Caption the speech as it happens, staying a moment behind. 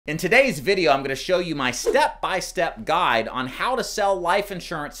In today's video, I'm going to show you my step-by-step guide on how to sell life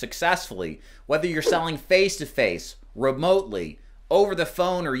insurance successfully, whether you're selling face-to-face, remotely, over the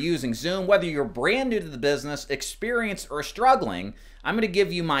phone, or using Zoom. Whether you're brand new to the business, experienced, or struggling, I'm going to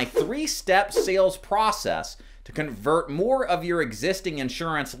give you my 3-step sales process to convert more of your existing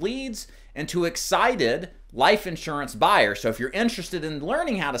insurance leads into excited life insurance buyers. So if you're interested in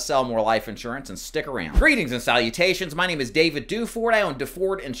learning how to sell more life insurance, and stick around. Greetings and salutations. My name is David Duford. I own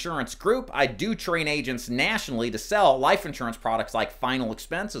Duford Insurance Group. I do train agents nationally to sell life insurance products like final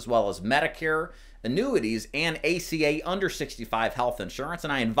expense, as well as Medicare, annuities, and ACA under 65 health insurance.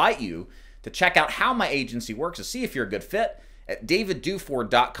 And I invite you to check out how my agency works to see if you're a good fit at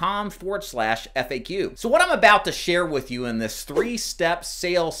davidduford.com/FAQ. So what I'm about to share with you in this 3-step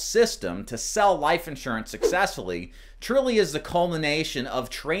sales system to sell life insurance successfully truly is the culmination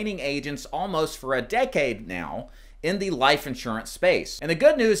of training agents almost for a decade now in the life insurance space. And the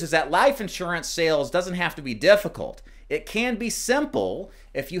good news is that life insurance sales doesn't have to be difficult. It can be simple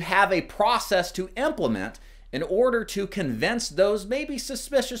if you have a process to implement in order to convince those maybe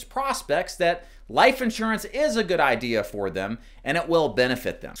suspicious prospects that life insurance is a good idea for them and it will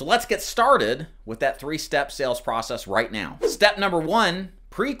benefit them. So let's get started with that 3-step sales process right now. Step number 1,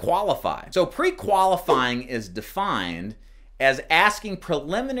 pre-qualify. So pre-qualifying is defined as asking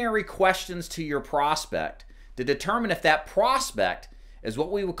preliminary questions to your prospect to determine if that prospect is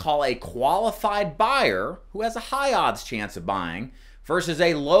what we would call a qualified buyer who has a high odds chance of buying versus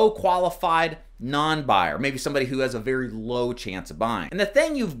a low qualified non-buyer, maybe somebody who has a very low chance of buying. And the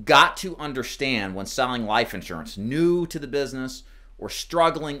thing you've got to understand when selling life insurance, new to the business or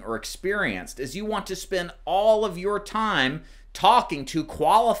struggling or experienced, is you want to spend all of your time talking to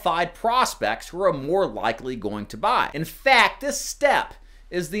qualified prospects who are more likely going to buy. In fact, this step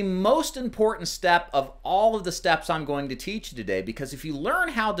is the most important step of all of the steps I'm going to teach you today, because if you learn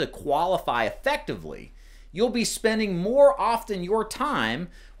how to qualify effectively, you'll be spending more often your time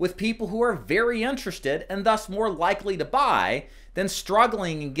with people who are very interested and thus more likely to buy than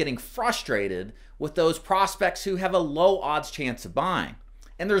struggling and getting frustrated with those prospects who have a low odds chance of buying.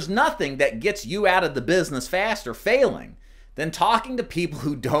 And there's nothing that gets you out of the business faster failing than talking to people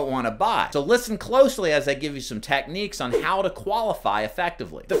who don't want to buy. So listen closely as I give you some techniques on how to qualify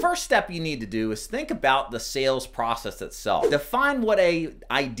effectively. The first step you need to do is think about the sales process itself. Define what an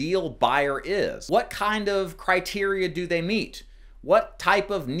ideal buyer is. What kind of criteria do they meet? What type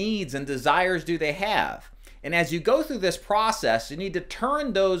of needs and desires do they have? And as you go through this process, you need to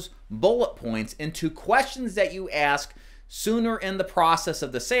turn those bullet points into questions that you ask sooner in the process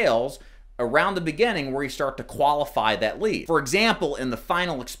of the sales, around the beginning, where you start to qualify that lead. For example, in the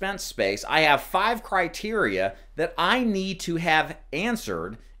final expense space, I have 5 criteria that I need to have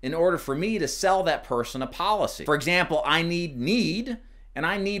answered in order for me to sell that person a policy. For example, I need and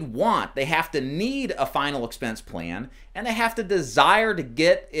I need want. They have to need a final expense plan, and they have to desire to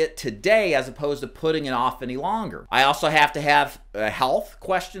get it today as opposed to putting it off any longer. I also have to have health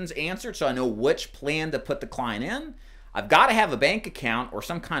questions answered so I know which plan to put the client in. I've got to have a bank account or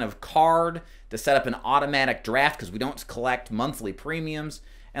some kind of card to set up an automatic draft because we don't collect monthly premiums.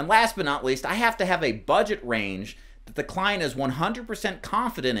 And last but not least, I have to have a budget range that the client is 100%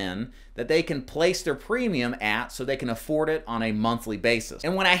 confident in that they can place their premium at so they can afford it on a monthly basis.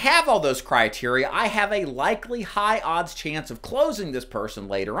 And when I have all those criteria, I have a likely high odds chance of closing this person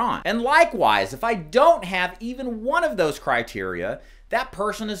later on. And likewise, if I don't have even one of those criteria, that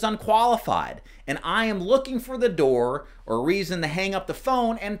person is unqualified, and I am looking for the door or reason to hang up the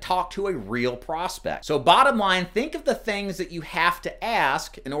phone and talk to a real prospect. So bottom line, think of the things that you have to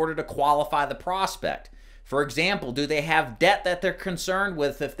ask in order to qualify the prospect. For example, do they have debt that they're concerned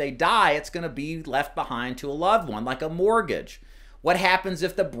with? If they die, it's going to be left behind to a loved one, like a mortgage. What happens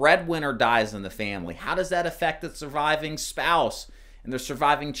if the breadwinner dies in the family? How does that affect the surviving spouse and their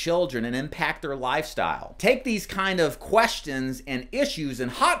surviving children and impact their lifestyle? Take these kind of questions and issues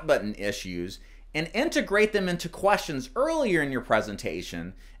and hot button issues and integrate them into questions earlier in your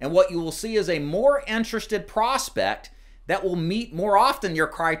presentation, and what you will see is a more interested prospect that will meet more often your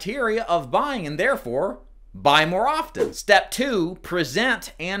criteria of buying and therefore buy more often. Step 2,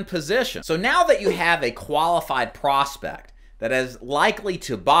 present and position. So now that you have a qualified prospect that is likely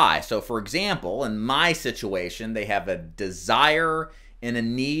to buy. So for example, in my situation, they have a desire and a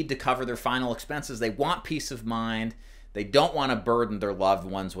need to cover their final expenses. They want peace of mind. They don't want to burden their loved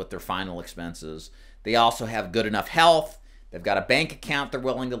ones with their final expenses. They also have good enough health. They've got a bank account they're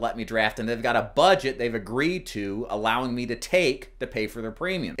willing to let me draft, and they've got a budget they've agreed to allowing me to take to pay for their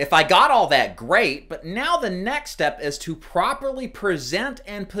premium. If I got all that, great, but now the next step is to properly present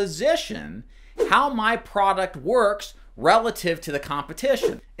and position how my product works relative to the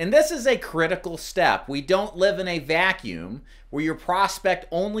competition. And this is a critical step. We don't live in a vacuum where your prospect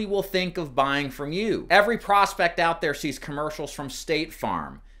only will think of buying from you. Every prospect out there sees commercials from State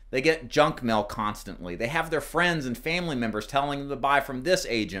Farm. They get junk mail constantly. They have their friends and family members telling them to buy from this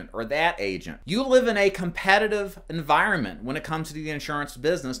agent or that agent. You live in a competitive environment when it comes to the insurance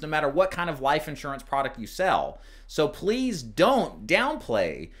business, no matter what kind of life insurance product you sell. So please don't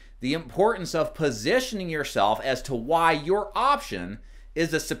downplay the importance of positioning yourself as to why your option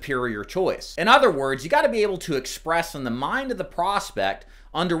is a superior choice. In other words, you got to be able to express in the mind of the prospect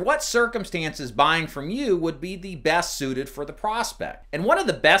under what circumstances buying from you would be the best suited for the prospect. And one of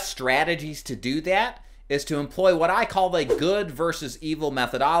the best strategies to do that is to employ what I call the good versus evil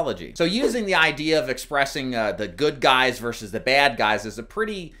methodology. So using the idea of expressing the good guys versus the bad guys is a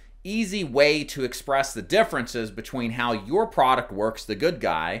pretty easy way to express the differences between how your product works, the good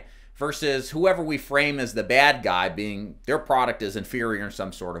guy, versus whoever we frame as the bad guy, being their product is inferior in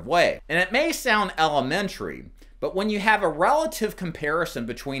some sort of way. And it may sound elementary, but when you have a relative comparison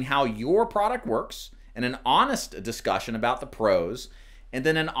between how your product works and an honest discussion about the pros, and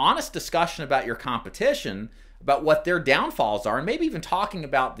then an honest discussion about your competition, about what their downfalls are, and maybe even talking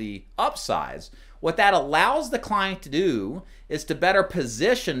about the upsides, what that allows the client to do is to better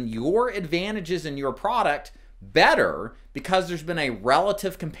position your advantages in your product better because there's been a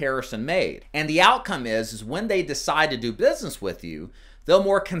relative comparison made. And the outcome is when they decide to do business with you, they'll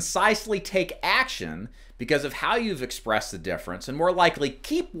more concisely take action because of how you've expressed the difference, and more likely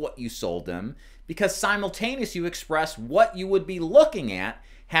keep what you sold them because simultaneously you express what you would be looking at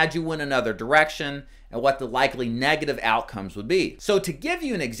had you went another direction and what the likely negative outcomes would be. So to give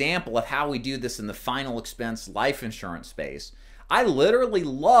you an example of how we do this in the final expense life insurance space, I literally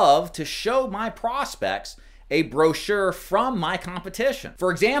love to show my prospects a brochure from my competition.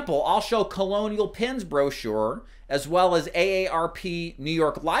 For example, I'll show Colonial Penn's brochure as well as AARP New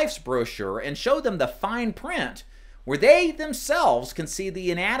York Life's brochure and show them the fine print where they themselves can see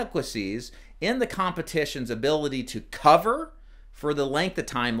the inadequacies in the competition's ability to cover for the length of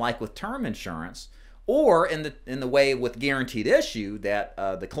time, like with term insurance, or in the way with guaranteed issue that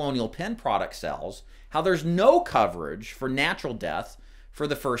the Colonial Penn product sells, how there's no coverage for natural death for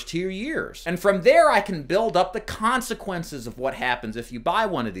the first 2 years. And from there, I can build up the consequences of what happens if you buy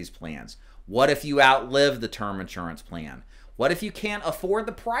one of these plans. What if you outlive the term insurance plan? What if you can't afford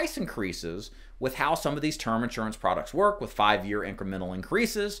the price increases with how some of these term insurance products work with 5-year incremental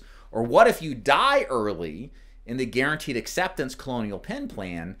increases? Or what if you die early in the guaranteed acceptance Colonial Penn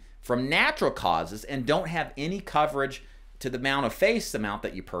plan from natural causes and don't have any coverage to the amount of face amount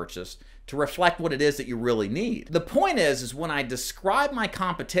that you purchased to reflect what it is that you really need? The point is when I describe my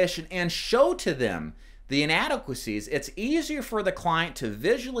competition and show to them the inadequacies, it's easier for the client to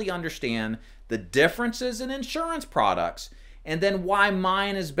visually understand the differences in insurance products and then why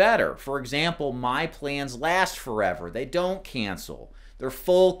mine is better. For example, my plans last forever. They don't cancel. They're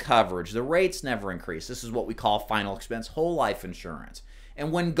full coverage. The rates never increase. This is what we call final expense whole life insurance.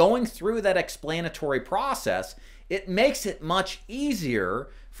 And when going through that explanatory process, it makes it much easier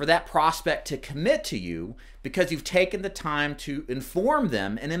for that prospect to commit to you because you've taken the time to inform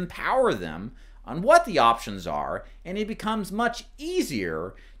them and empower them on what the options are, and it becomes much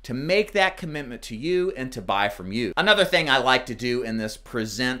easier to make that commitment to you and to buy from you. Another thing I like to do in this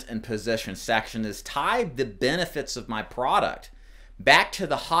present and position section is tie the benefits of my product back to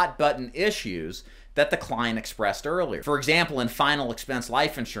the hot button issues that the client expressed earlier. For example, in final expense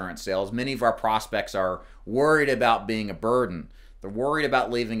life insurance sales, many of our prospects are worried about being a burden. They're worried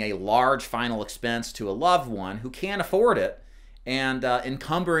about leaving a large final expense to a loved one who can't afford it and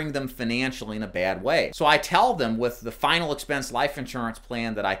encumbering them financially in a bad way. So I tell them with the final expense life insurance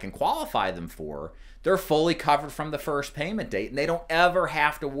plan that I can qualify them for, they're fully covered from the first payment date and they don't ever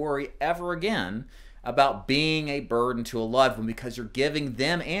have to worry ever again about being a burden to a loved one because you're giving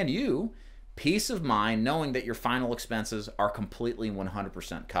them and you peace of mind knowing that your final expenses are completely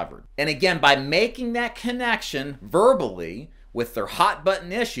 100% covered. And again, by making that connection verbally with their hot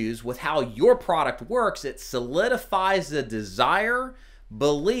button issues with how your product works, it solidifies the desire,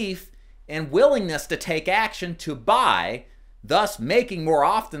 belief, and willingness to take action to buy, thus making more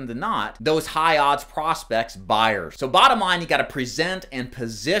often than not those high odds prospects buyers. So bottom line, you got to present and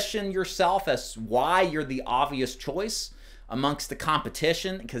position yourself as why you're the obvious choice amongst the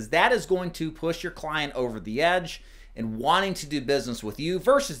competition, because that is going to push your client over the edge in wanting to do business with you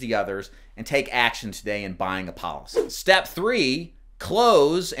versus the others and take action today in buying a policy. Step 3,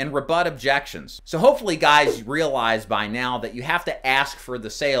 close and rebut objections. So hopefully guys realize by now that you have to ask for the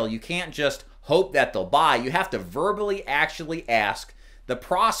sale. You can't just hope that they'll buy. You have to verbally actually ask the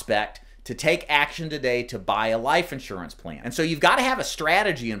prospect to take action today to buy a life insurance plan. And so you've got to have a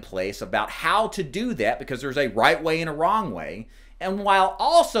strategy in place about how to do that, because there's a right way and a wrong way. And while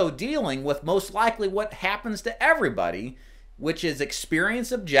also dealing with most likely what happens to everybody, which is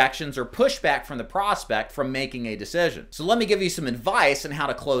experience objections or pushback from the prospect from making a decision. So let me give you some advice on how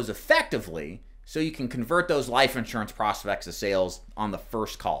to close effectively so you can convert those life insurance prospects to sales on the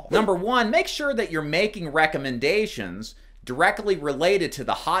first call. Number one, make sure that you're making recommendations directly related to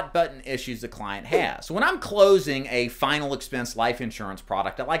the hot button issues the client has. So when I'm closing a final expense life insurance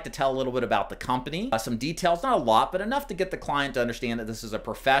product, I like to tell a little bit about the company, some details, not a lot, but enough to get the client to understand that this is a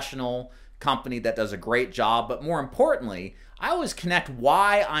professional company that does a great job. But more importantly, I always connect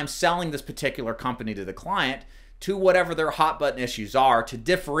why I'm selling this particular company to the client to whatever their hot button issues are, to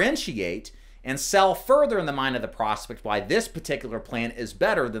differentiate and sell further in the mind of the prospect why this particular plan is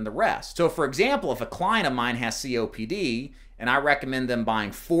better than the rest. So for example, if a client of mine has COPD and I recommend them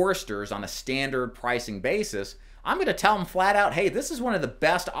buying Foresters on a standard pricing basis, I'm going to tell them flat out, hey, this is one of the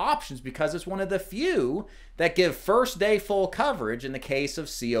best options because it's one of the few that give first day full coverage in the case of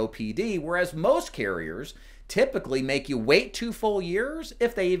COPD, whereas most carriers typically make you wait 2 full years.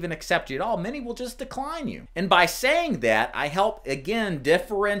 If they even accept you at all, many will just decline you. And by saying that, I help, again,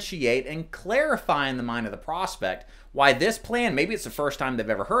 differentiate and clarify in the mind of the prospect why this plan, maybe it's the first time they've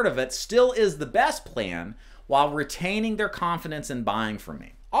ever heard of it, still is the best plan while retaining their confidence in buying from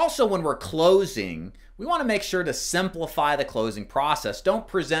me. Also, when we're closing, we want to make sure to simplify the closing process. Don't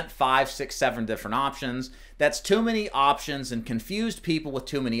present 5, 6, 7 different options. That's too many options, and confused people with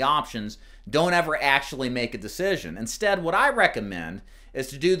too many options don't ever actually make a decision. Instead, what I recommend is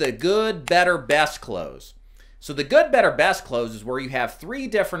to do the good, better, best close. So the good, better, best close is where you have 3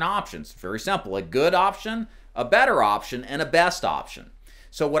 different options. Very simple: a good option, a better option, and a best option.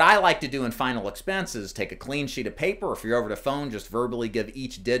 So what I like to do in final expense is take a clean sheet of paper, or if you're over the phone, just verbally give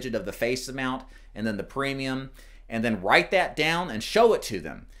each digit of the face amount and then the premium, and then write that down and show it to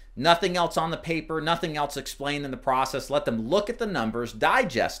them. Nothing else on the paper, nothing else explained in the process. Let them look at the numbers,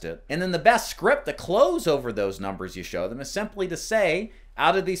 digest it, and then the best script to close over those numbers you show them is simply to say,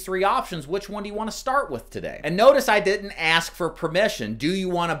 out of these 3 options, which one do you want to start with today? And notice I didn't ask for permission. Do you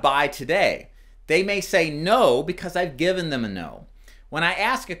want to buy today? They may say no because I've given them a no. When I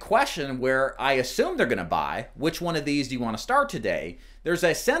ask a question where I assume they're going to buy, which one of these do you want to start today? There's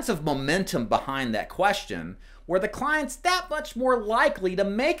a sense of momentum behind that question where the client's that much more likely to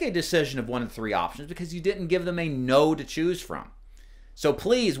make a decision of one of the 3 options because you didn't give them a no to choose from. So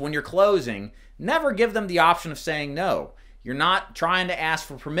please, when you're closing, never give them the option of saying no. You're not trying to ask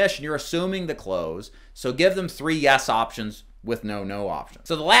for permission. You're assuming the close. So give them 3 yes options with no options.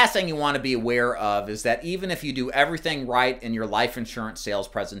 So the last thing you want to be aware of is that even if you do everything right in your life insurance sales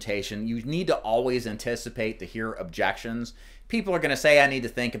presentation, you need to always anticipate to hear objections. People are going to say, I need to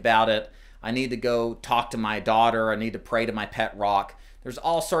think about it. I need to go talk to my daughter. I need to pray to my pet rock. There's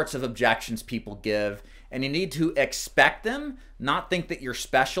all sorts of objections people give, and you need to expect them, not think that you're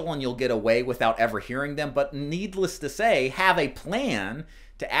special and you'll get away without ever hearing them, but needless to say, have a plan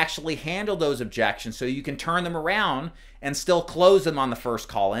to actually handle those objections so you can turn them around and still close them on the first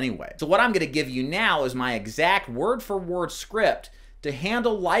call anyway. So what I'm going to give you now is my exact word-for-word script to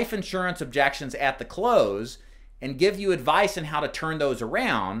handle life insurance objections at the close and give you advice on how to turn those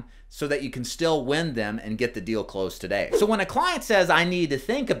around so that you can still win them and get the deal closed today. So when a client says, I need to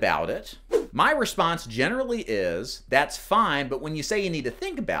think about it, my response generally is, that's fine, but when you say you need to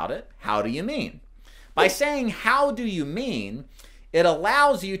think about it, how do you mean? By saying, how do you mean, it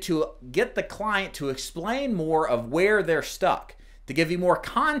allows you to get the client to explain more of where they're stuck, to give you more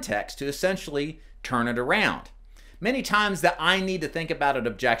context to essentially turn it around. Many times the I need to think about it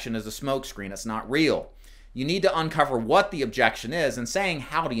objection is a smokescreen. It's not real. You need to uncover what the objection is, and saying,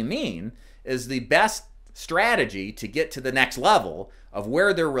 how do you mean, is the best strategy to get to the next level of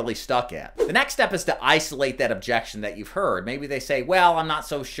where they're really stuck at. The next step is to isolate that objection that you've heard. Maybe they say, well, I'm not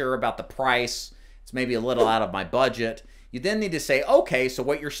so sure about the price. It's maybe a little out of my budget. You then need to say, okay, so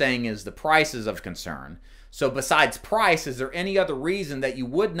what you're saying is the price is of concern. So besides price, is there any other reason that you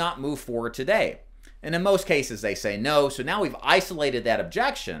would not move forward today? And in most cases, they say no. So now we've isolated that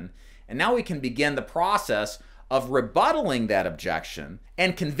objection, and now we can begin the process of rebuttaling that objection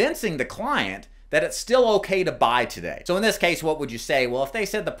and convincing the client that it's still okay to buy today. So in this case, what would you say? Well, if they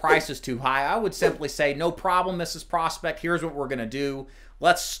said the price is too high, I would simply say, no problem, Mrs. Prospect. Here's what we're going to do.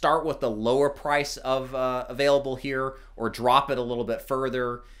 Let's start with the lower price of available here, or drop it a little bit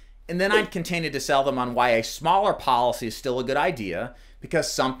further. And then I'd continue to sell them on why a smaller policy is still a good idea,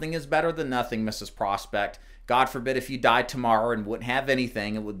 because something is better than nothing, Mrs. Prospect. God forbid if you died tomorrow and wouldn't have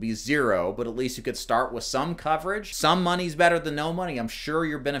anything, it would be zero, but at least you could start with some coverage. Some money's better than no money. I'm sure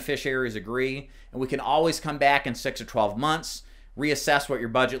your beneficiaries agree, and we can always come back in 6 or 12 months, reassess what your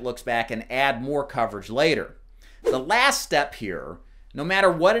budget looks back, and add more coverage later. The last step here, no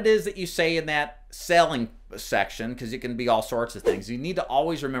matter what it is that you say in that selling section, because it can be all sorts of things, you need to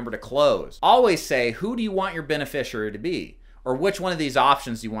always remember to close. Always say, who do you want your beneficiary to be? Or which one of these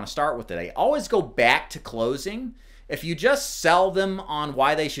options do you want to start with today? Always go back to closing. If you just sell them on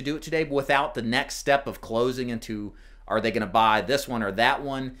why they should do it today without the next step of closing into, are they going to buy this one or that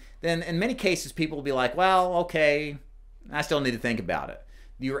one, then in many cases people will be like, well, okay, I still need to think about it.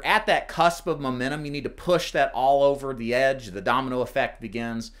 You're at that cusp of momentum. You need to push that all over the edge. The domino effect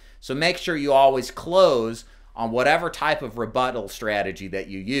begins. So make sure you always close on whatever type of rebuttal strategy that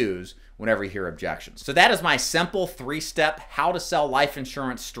you use whenever you hear objections. So that is my simple 3-step how to sell life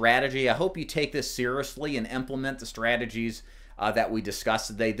insurance strategy. I hope you take this seriously and implement the strategies that we discussed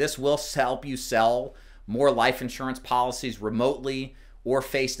today. This will help you sell more life insurance policies remotely or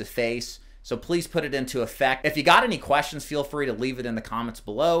face-to-face. So please put it into effect. If you got any questions, feel free to leave it in the comments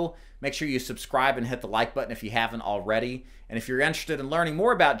below. Make sure you subscribe and hit the like button if you haven't already. And if you're interested in learning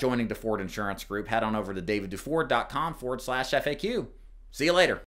more about joining DeFord Insurance Group, head on over to daviddeford.com/FAQ. See you later.